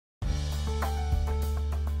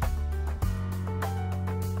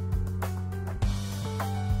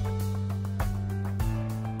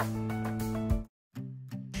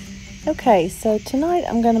Okay, so tonight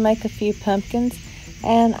I'm going to make a few pumpkins,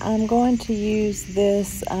 and I'm going to use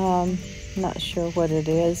this, not sure what it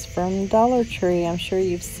is, from Dollar Tree. I'm sure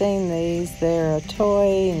you've seen these. They're a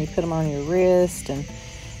toy and you put them on your wrist. And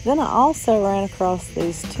then I also ran across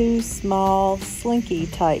these two small slinky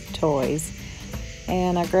type toys,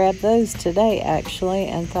 and I grabbed those today actually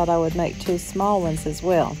and thought I would make two small ones as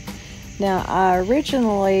well. Now, I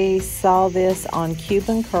originally saw this on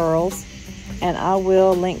Cuban Curlzz, and I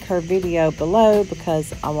will link her video below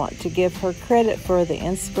because I want to give her credit for the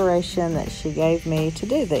inspiration that she gave me to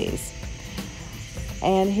do these.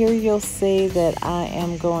 And here you'll see that I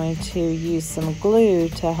am going to use some glue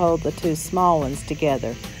to hold the two small ones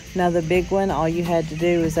together. Now the big one, all you had to do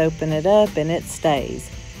is open it up and it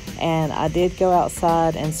stays. And I did go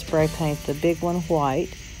outside and spray paint the big one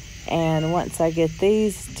white. And once I get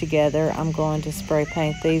these together, I'm going to spray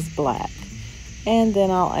paint these black. And then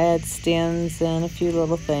I'll add stems and a few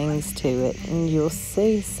little things to it, and you'll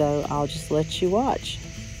see, so I'll just let you watch.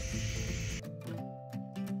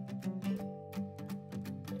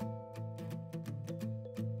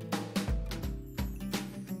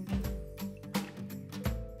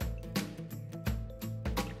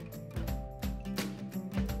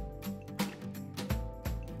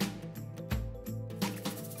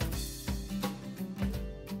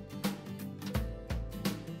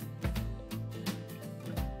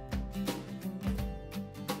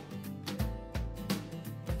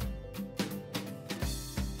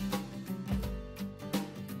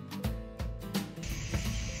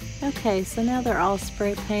 Okay, so now they're all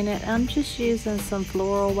spray painted. I'm just using some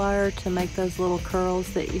floral wire to make those little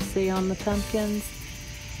curls that you see on the pumpkins.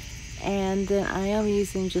 And then I am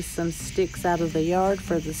using just some sticks out of the yard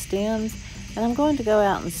for the stems. And I'm going to go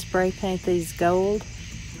out and spray paint these gold.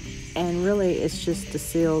 And really it's just to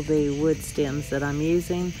seal the wood stems that I'm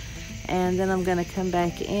using. And then I'm going to come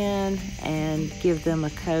back in and give them a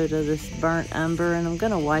coat of this burnt umber. And I'm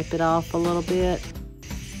going to wipe it off a little bit.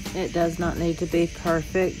 It does not need to be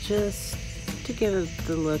perfect, just to give it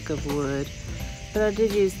the look of wood. But I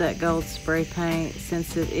did use that gold spray paint.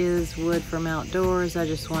 Since it is wood from outdoors, I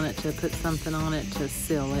just wanted to put something on it to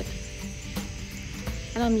seal it.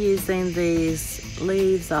 And I'm using these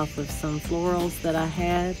leaves off of some florals that I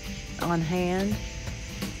had on hand.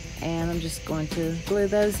 And I'm just going to glue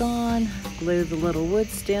those on, glue the little wood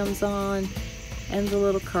stems on, and the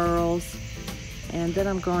little curls. And then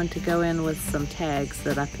I'm going to go in with some tags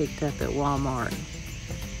that I picked up at Walmart.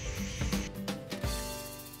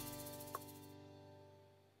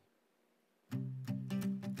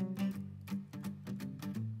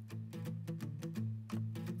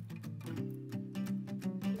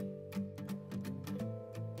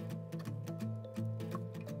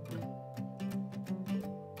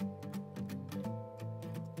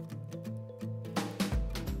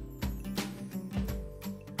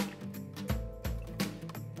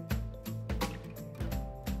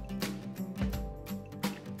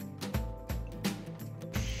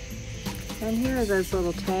 And here are those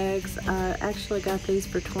little tags. I actually got these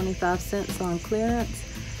for 25 cents on clearance.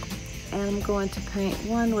 And I'm going to paint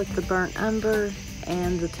one with the burnt umber,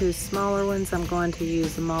 and the two smaller ones I'm going to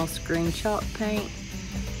use the moss green chalk paint.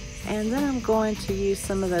 And then I'm going to use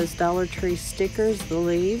some of those Dollar Tree stickers, the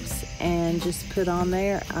leaves, and just put on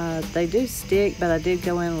there. They do stick, but I did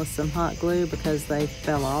go in with some hot glue because they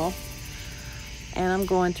fell off. And I'm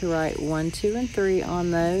going to write 1, 2, and 3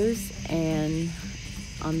 on those. And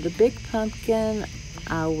on the big pumpkin,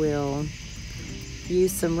 I will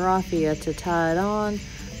use some raffia to tie it on.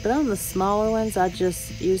 But on the smaller ones, I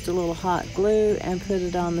just used a little hot glue and put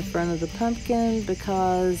it on the front of the pumpkin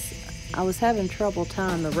because I was having trouble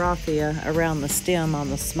tying the raffia around the stem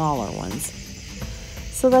on the smaller ones.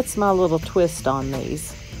 So that's my little twist on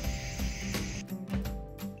these.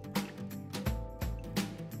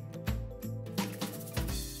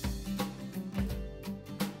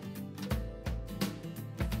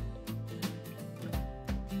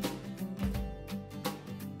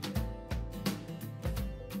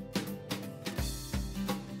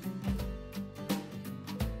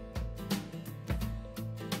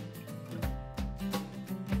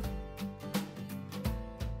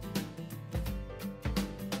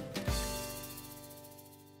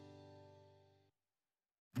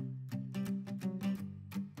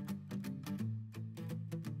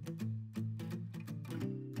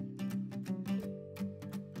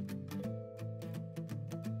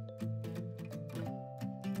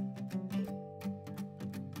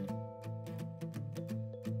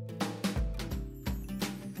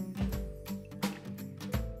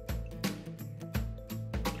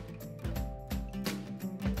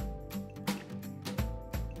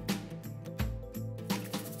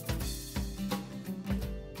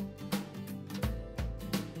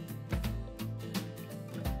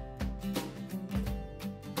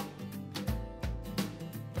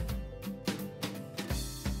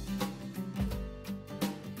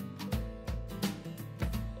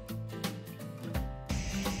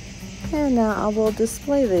 And now I will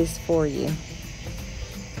display these for you.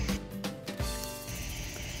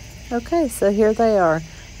 Okay, so here they are.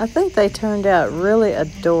 I think they turned out really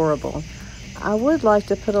adorable. I would like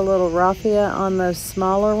to put a little raffia on those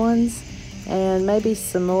smaller ones and maybe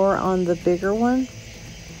some more on the bigger one.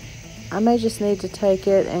 I may just need to take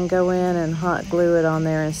it and go in and hot glue it on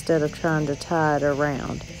there instead of trying to tie it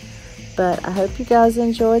around. But I hope you guys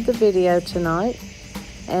enjoyed the video tonight.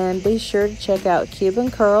 And be sure to check out Cuban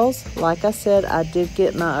Curlzz. Like I said, I did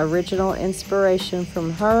get my original inspiration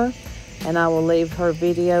from her, and I will leave her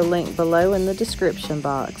video link below in the description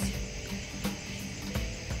box.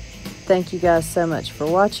 Thank you guys so much for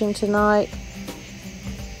watching tonight.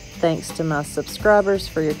 Thanks to my subscribers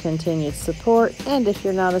for your continued support, and if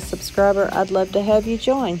you're not a subscriber, I'd love to have you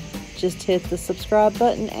join. Just hit the subscribe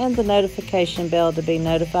button and the notification bell to be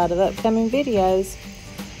notified of upcoming videos.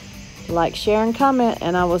 Like, share, and comment,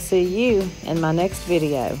 and I will see you in my next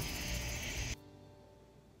video.